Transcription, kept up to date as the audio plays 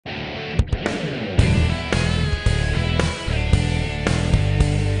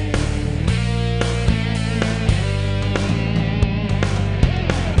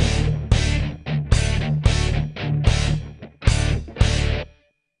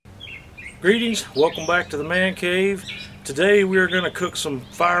Greetings, welcome back to the Man Cave. Today we are going to cook some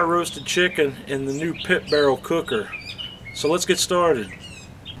fire roasted chicken in the new pit barrel cooker. So let's get started.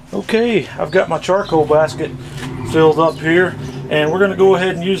 Okay, I've got my charcoal basket filled up here, and we're going to go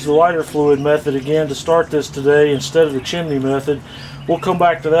ahead and use the lighter fluid method again to start this today instead of the chimney method. We'll come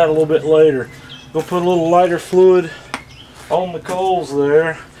back to that a little bit later. We'll put a little lighter fluid on the coals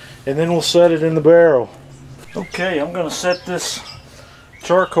there, and then we'll set it in the barrel. Okay, I'm going to set this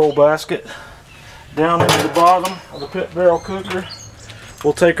charcoal basket down into the bottom of the pit barrel cooker.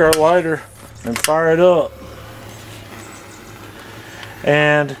 We'll take our lighter and fire it up.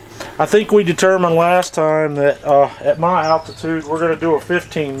 And I think we determined last time that at my altitude we're going to do a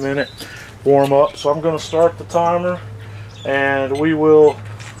 15-minute warm up. So I'm going to start the timer, and we will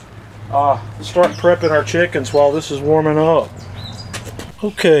start prepping our chickens while this is warming up.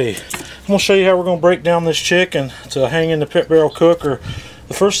 Okay, I'm going to show you how we're going to break down this chicken to hang in the pit barrel cooker.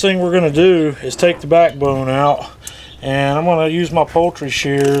 The first thing we're going to do is take the backbone out, and I'm going to use my poultry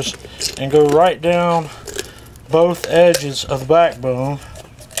shears and go right down both edges of the backbone.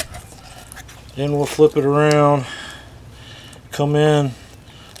 Then we'll flip it around, come in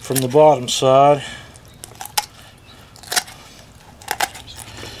from the bottom side.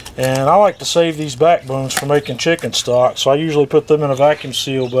 And I like to save these backbones for making chicken stock, so I usually put them in a vacuum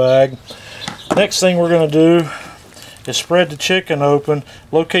seal bag. Next thing we're going to do is spread the chicken open,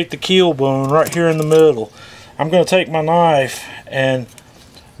 locate the keel bone right here in the middle. I'm going to take my knife and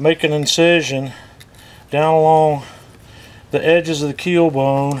make an incision down along the edges of the keel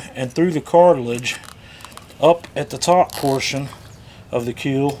bone and through the cartilage up at the top portion of the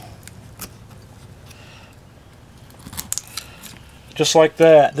keel. Just like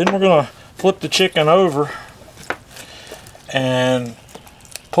that. Then we're going to flip the chicken over and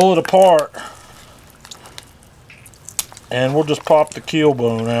pull it apart, and we'll just pop the keel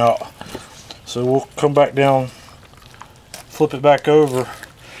bone out. So we'll come back down, flip it back over,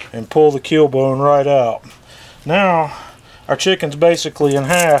 and pull the keel bone right out. Now our chicken's basically in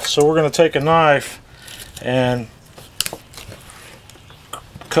half, so we're going to take a knife and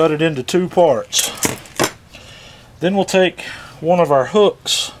cut it into two parts. Then we'll take one of our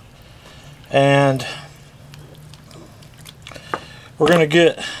hooks, and we're going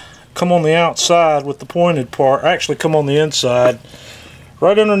to come on the outside with the pointed part, actually come on the inside,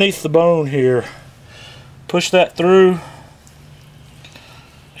 right underneath the bone here. Push that through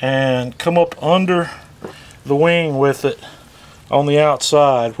and come up under the wing with it on the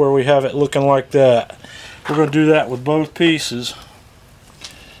outside where we have it looking like that. We're going to do that with both pieces.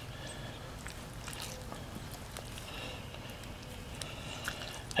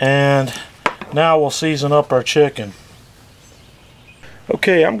 And now we'll season up our chicken.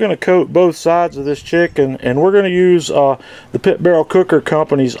 Okay, I'm going to coat both sides of this chicken, and we're going to use the Pit Barrel Cooker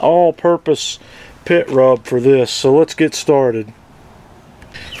Company's all-purpose pit rub for this. So let's get started.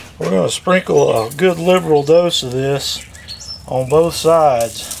 We're going to sprinkle a good liberal dose of this on both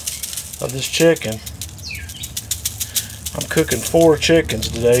sides of this chicken. I'm cooking 4 chickens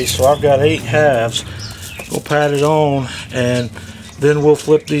today, so I've got 8 halves. We'll pat it on, and then we'll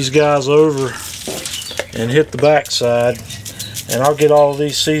flip these guys over and hit the back side. And I'll get all of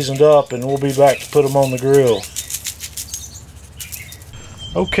these seasoned up, and we'll be back to put them on the grill.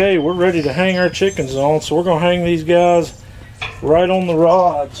 Okay, we're ready to hang our chickens on, so we're going to hang these guys right on the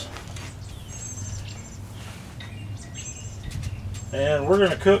rods. And we're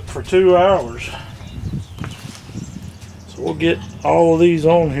going to cook for 2 hours. So we'll get all of these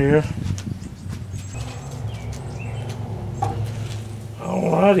on here.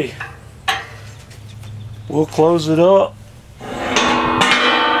 Alrighty. We'll close it up.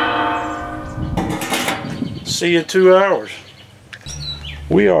 See you in 2 hours.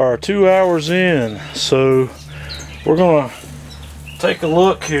 We are 2 hours in, so we're gonna take a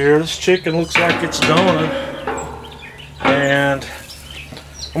look here. This chicken looks like it's done, and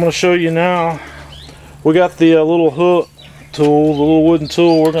I'm gonna show you now. We got the little hook tool, the little wooden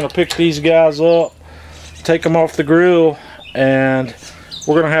tool. We're gonna pick these guys up, take them off the grill, and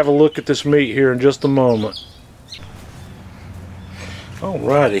we're gonna have a look at this meat here in just a moment.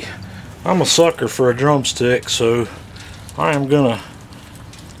 Alrighty. I'm a sucker for a drumstick, so I am gonna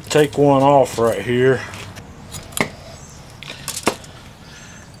take one off right here,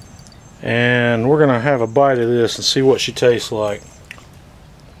 and we're gonna have a bite of this and see what she tastes like.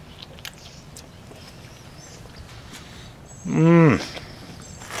 Man,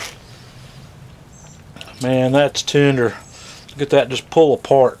 that's tender. Look at that just pull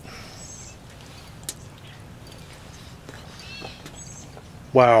apart.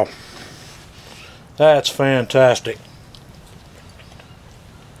 Wow. That's fantastic.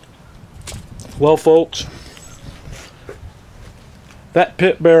 Well, folks, that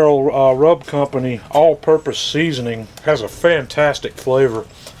Pit Barrel Rub Company all-purpose seasoning has a fantastic flavor.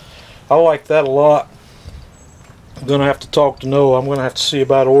 I like that a lot. I'm gonna have to talk to Noah. I'm gonna have to see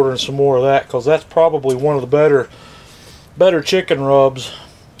about ordering some more of that, because that's probably one of the better chicken rubs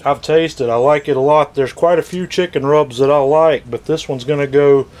I've tasted. I like it a lot. There's quite a few chicken rubs that I like, but this one's gonna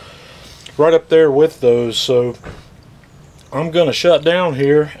go right up there with those. So I'm gonna shut down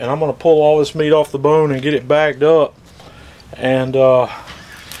here, and I'm gonna pull all this meat off the bone and get it bagged up. And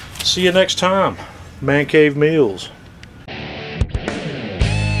see you next time, Man Cave Meals.